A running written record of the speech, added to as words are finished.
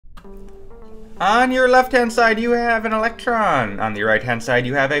On your left-hand side, you have an Electron. On the right-hand side,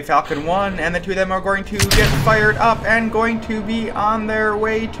 you have a Falcon 1, and the two of them are going to get fired up and going to be on their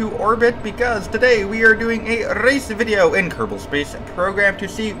way to orbit, because today we are doing a race video in Kerbal Space Program to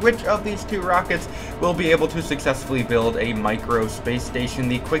see which of these two rockets will be able to successfully build a micro space station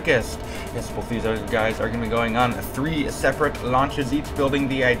the quickest. Yes, both these guys are going to be going on 3 separate launches, each building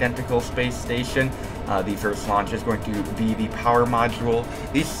the identical space station. The first launch is going to be the power module,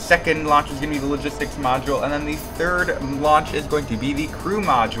 the second launch is going to be the logistics module, and then the third launch is going to be the crew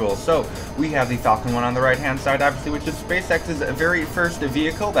module. So we have the Falcon 1 on the right hand side, obviously, which is SpaceX's very first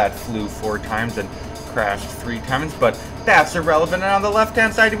vehicle that flew 4 times and crashed 3 times, but that's irrelevant. And on the left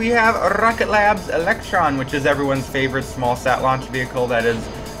hand side we have Rocket Lab's Electron, which is everyone's favorite small sat launch vehicle that is,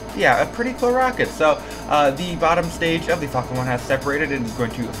 yeah, a pretty cool rocket. So the bottom stage of the Falcon 1 has separated and is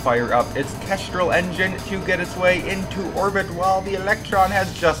going to fire up its Kestrel engine to get its way into orbit, while the Electron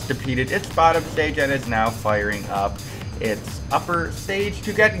has just depleted its bottom stage and is now firing up its upper stage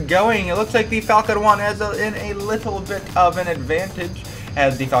to get going. It looks like the Falcon 1 has in a little bit of an advantage,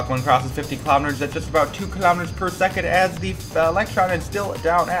 as the Falcon 1 crosses 50 kilometers at just about 2 kilometers per second, as the Electron is still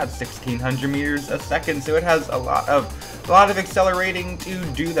down at 1,600 meters a second, so it has a lot of accelerating to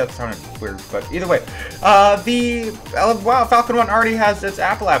do. That sounded weird, but either way, Falcon 1 already has its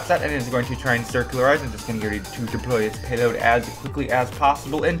apoapse set and is going to try and circularize and just going to get ready to deploy its payload as quickly as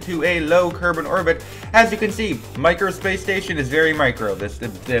possible into a low Kerbal orbit. As you can see, micro space station is very micro. It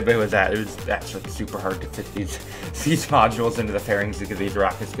was actually super hard to fit these modules into the fairings of these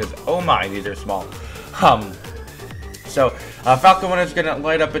rockets, because oh my, these are small. So Falcon 1 is going to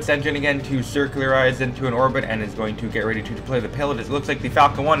light up its engine again to circularize into an orbit and is going to get ready to deploy the payload. It looks like the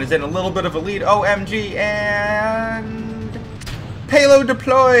Falcon 1 is in a little bit of a lead. OMG, and payload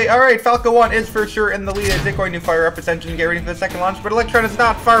deploy. Alright, Falcon 1 is for sure in the lead. Is it going to fire up its engine and get ready for the second launch? But Electron is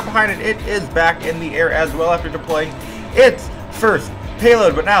not far behind it. It is back in the air as well after deploying its first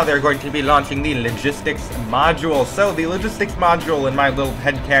payload, but now they're going to be launching the logistics module. So the logistics module, in my little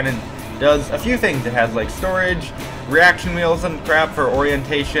headcanon, does a few things. It has like storage, reaction wheels, and crap for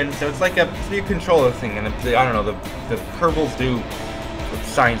orientation. So it's like a controller thing, and I don't know, the Kerbals do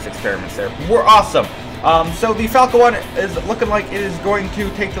science experiments there. We're awesome. So the Falcon 1 is looking like it is going to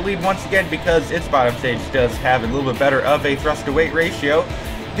take the lead once again, because its bottom stage does have a little bit better of a thrust to weight ratio.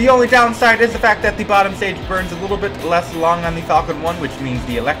 The only downside is the fact that the bottom stage burns a little bit less long on the Falcon 1, which means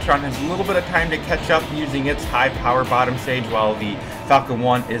the Electron has a little bit of time to catch up using its high power bottom stage, while the Falcon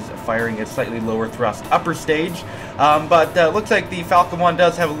 1 is firing its slightly lower thrust upper stage. But looks like the Falcon 1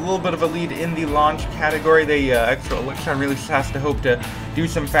 does have a little bit of a lead in the launch category. The extra Electron really just has to hope to do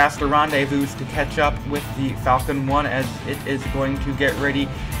some faster rendezvous to catch up with the Falcon 1, as it is going to get ready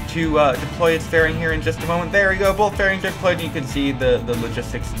to deploy its fairing here in just a moment. There we go, both fairings are deployed, and you can see the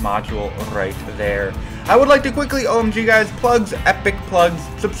logistics module right there. I would like to quickly, OMG guys, plugs, epic plugs,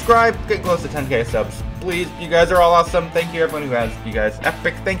 subscribe, get close to 10k subs, please. You guys are all awesome. Thank you everyone who has, you guys,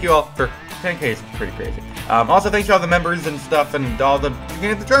 epic. Thank you all for 10k is pretty crazy. Also thanks to all the members and stuff, and all the, you can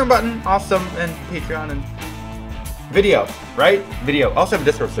hit the join button, awesome, and Patreon, and video, right? Video. Also have a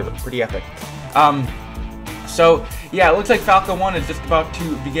Discord server, pretty epic. So yeah, it looks like Falcon 1 is just about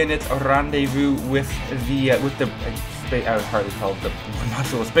to begin its rendezvous with the I would hardly call it the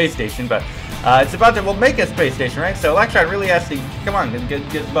module space station, but it's about to make a space station, right? So Electron really has to come on, get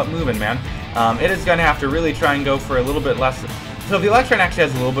the butt moving, man. It is going to have to really try and go for a little bit less. So the Electron actually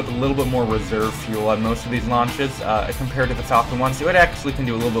has a little bit more reserve fuel on most of these launches compared to the Falcon 1, so it actually can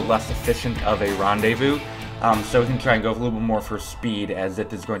do a little bit less efficient of a rendezvous. So we can try and go a little bit more for speed, as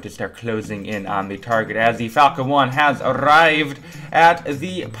it is going to start closing in on the target, as the Falcon 1 has arrived at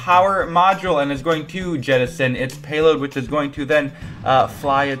the power module and is going to jettison its payload, which is going to then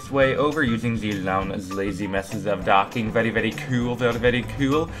fly its way over using the lazy methods of docking. Very, very cool, very, very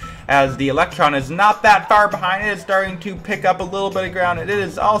cool. As the Electron is not that far behind, it is starting to pick up a little bit of ground. It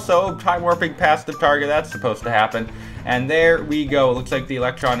is also time warping past the target. That's supposed to happen. And there we go. It looks like the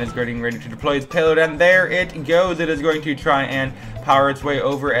Electron is getting ready to deploy its payload, and there it goes. It is going to try and power its way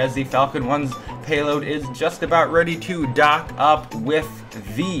over, as the Falcon 1's payload is just about ready to dock up with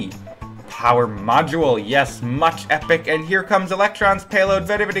the power module. Yes, much epic. And here comes Electron's payload.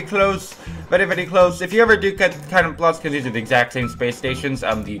 Very, very close. Very, very close. If you ever do get kind of lost, because these are the exact same space stations,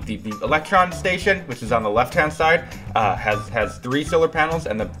 the Electron station, which is on the left-hand side, has 3 solar panels,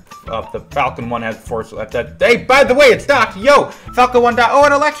 and the Falcon 1 has 4 solar. Hey, by the way, it's docked. Yo, Falcon 1 docked. Oh,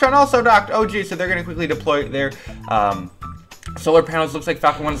 and Electron also docked. Oh, geez. So they're going to quickly deploy their solar panels. Looks like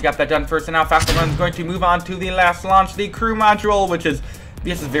Falcon 1's got that done first, and now Falcon 1 is going to move on to the last launch, the crew module, which is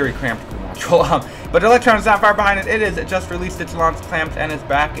This is very cramped module. But Electron is not far behind it. It is just released its launch clamps and is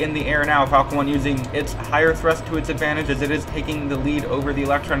back in the air now. Falcon 1 using its higher thrust to its advantage as it is taking the lead over the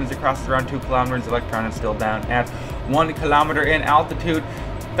Electron as it crosses around 2 kilometers. Electron is still down at 1 kilometer in altitude.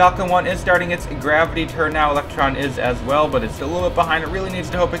 Falcon 1 is starting its gravity turn now. Electron is as well, but it's still a little bit behind. It really needs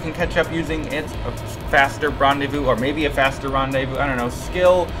to hope it can catch up using its faster rendezvous, or maybe a faster rendezvous, I don't know,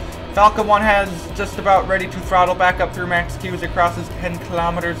 skill. Falcon 1 has just about ready to throttle back up through max Q as it crosses 10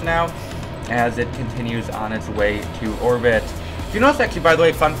 kilometers now as it continues on its way to orbit. If you notice, actually, by the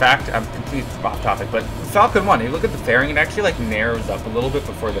way, fun fact, I'm completely off topic, but Falcon 1, if you look at the fairing, it actually like narrows up a little bit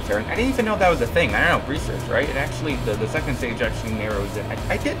before the fairing. I didn't even know that was a thing. I don't know, research, right? It actually, the second stage actually narrows in.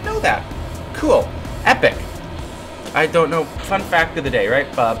 I didn't know that. Cool. Epic. I don't know. Fun fact of the day,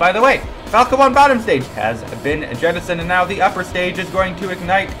 right? By the way, Falcon 1 bottom stage has been jettisoned, and now the upper stage is going to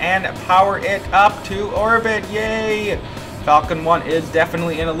ignite and power it up to orbit. Yay! Falcon 1 is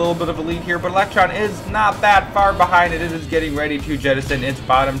definitely in a little bit of a lead here, but Electron is not that far behind it. It is getting ready to jettison its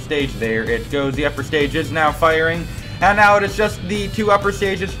bottom stage. There it goes. The upper stage is now firing, and now it is just the 2 upper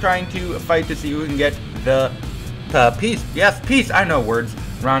stages trying to fight to see who can get the peace. Yes, peace. I know words.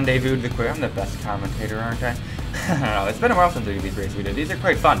 Rendezvous the quick. I'm the best commentator, aren't I? I don't know. It's been a while since we did these race videos. These are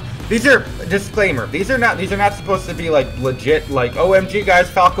quite fun. These are, disclaimer, these are not supposed to be like legit, like, OMG guys,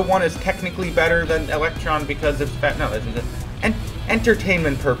 Falcon 1 is technically better than Electron because it's fat. No, this is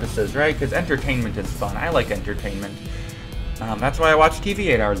entertainment purposes, right? Because entertainment is fun. I like entertainment. That's why I watch TV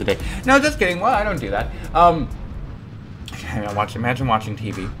 8 hours a day. No, just kidding. Well, I don't do that. Imagine watching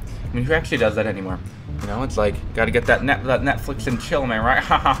TV. I mean, who actually does that anymore? You know, it's like, gotta get that Netflix and chill, man, right?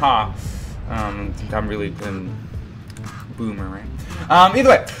 Ha ha ha. I'm really boomer, right? Either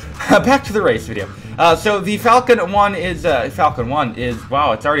way, back to the race video. So the Falcon 1 is,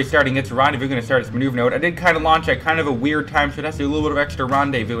 wow, it's already starting its rendezvous, going to start its maneuver node. I did kind of launch at kind of a weird time, so it has to do a little bit of extra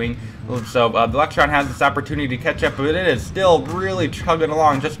rendezvousing. So the Electron has this opportunity to catch up, but it is still really chugging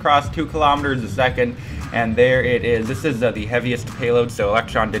along, just crossed 2 kilometers a second. And there it is. This is the heaviest payload, so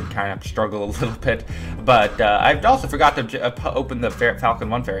Electron did kind of struggle a little bit. But I also forgot to open the Falcon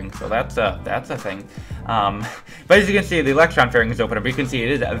 1 fairing, so that's a thing. But as you can see, the Electron fairing is open up. You can see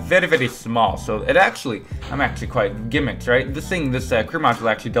it is very, very small. So it actually, I'm actually quite gimmicked, right? This crew module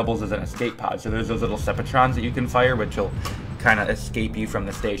actually doubles as an escape pod. So there's those little Sepatrons that you can fire, which will kind of escape you from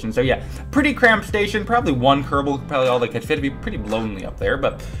the station. So yeah, pretty cramped station. Probably one Kerbal, probably all they could fit. It'd be pretty lonely up there,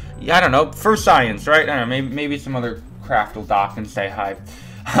 but yeah, I don't know. For science, right? I don't know. Maybe some other craft will dock and say hi.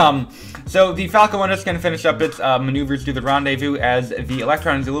 So the Falcon 1 is going to finish up its maneuvers to the rendezvous as the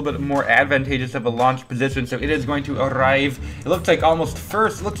Electron is a little bit more advantageous of a launch position, so it is going to arrive. It looks like almost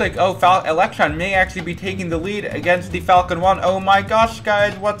first. It looks like, oh, Electron may actually be taking the lead against the Falcon 1. Oh my gosh,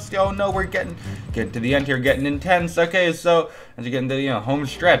 guys, oh no, we're getting to the end here, getting intense. Okay, so as you get into the home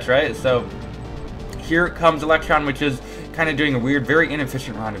stretch, right? So here comes Electron, which is kind of doing a weird, very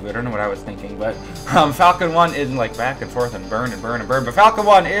inefficient rendezvous. I don't know what I was thinking, but Falcon 1 is like back and forth and burn and burn and burn. But Falcon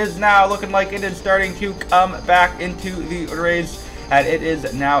 1 is now looking like it is starting to come back into the race, and it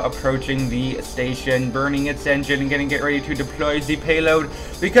is now approaching the station, burning its engine and get ready to deploy the payload,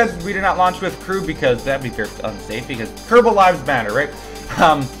 because we do not launch with crew, because that'd be very unsafe, because Kerbal lives matter, right?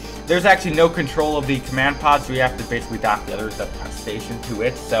 There's actually no control of the command pod, so we have to basically dock the other station to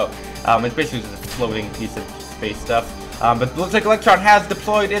it. So it's basically just a floating piece of space stuff. But it looks like Electron has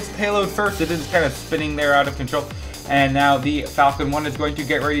deployed its payload first. It is kind of spinning there out of control. And now the Falcon 1 is going to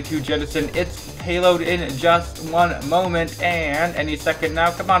get ready to jettison its payload in just one moment. And any second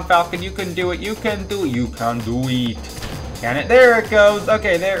now. Come on, Falcon. You can do it. You can do it. You can do it. Can it? There it goes.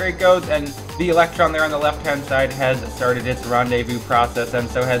 Okay, there it goes. And the Electron there on the left-hand side has started its rendezvous process, and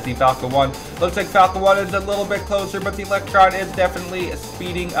so has the Falcon 1. Looks like Falcon 1 is a little bit closer, but the Electron is definitely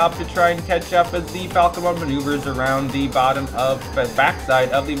speeding up to try and catch up as the Falcon 1 maneuvers around the backside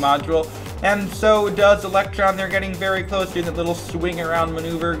of the module. And so does Electron. They're getting very close to the little swing around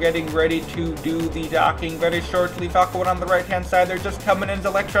maneuver, getting ready to do the docking very shortly. Falcon 1 on the right-hand side, they're just coming in as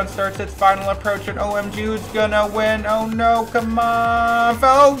Electron starts its final approach, and OMG, who's gonna win? Oh no, come on!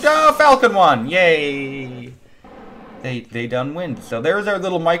 Oh no, Falcon 1! Yay! They done win. So there's our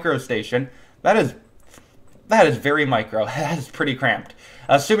little micro station. That is very micro. That is pretty cramped.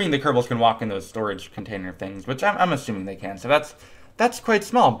 Assuming the Kerbals can walk in those storage container things, which I'm assuming they can. So that's that's quite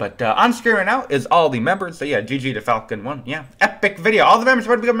small, but on screen right now is all the members. So yeah, GG to Falcon 1. Yeah, epic video. All the members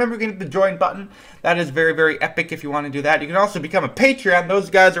want to become a member, you can hit the join button. That is very, very epic if you want to do that. You can also become a Patreon. Those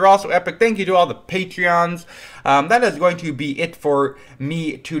guys are also epic. Thank you to all the Patreons. That is going to be it for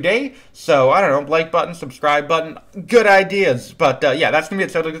me today. So, I don't know, like button, subscribe button, good ideas. But yeah, that's going to be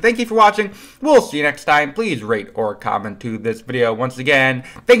it. So thank you for watching. We'll see you next time. Please rate or comment to this video. Once again,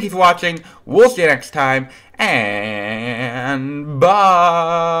 thank you for watching. We'll see you next time. And bye.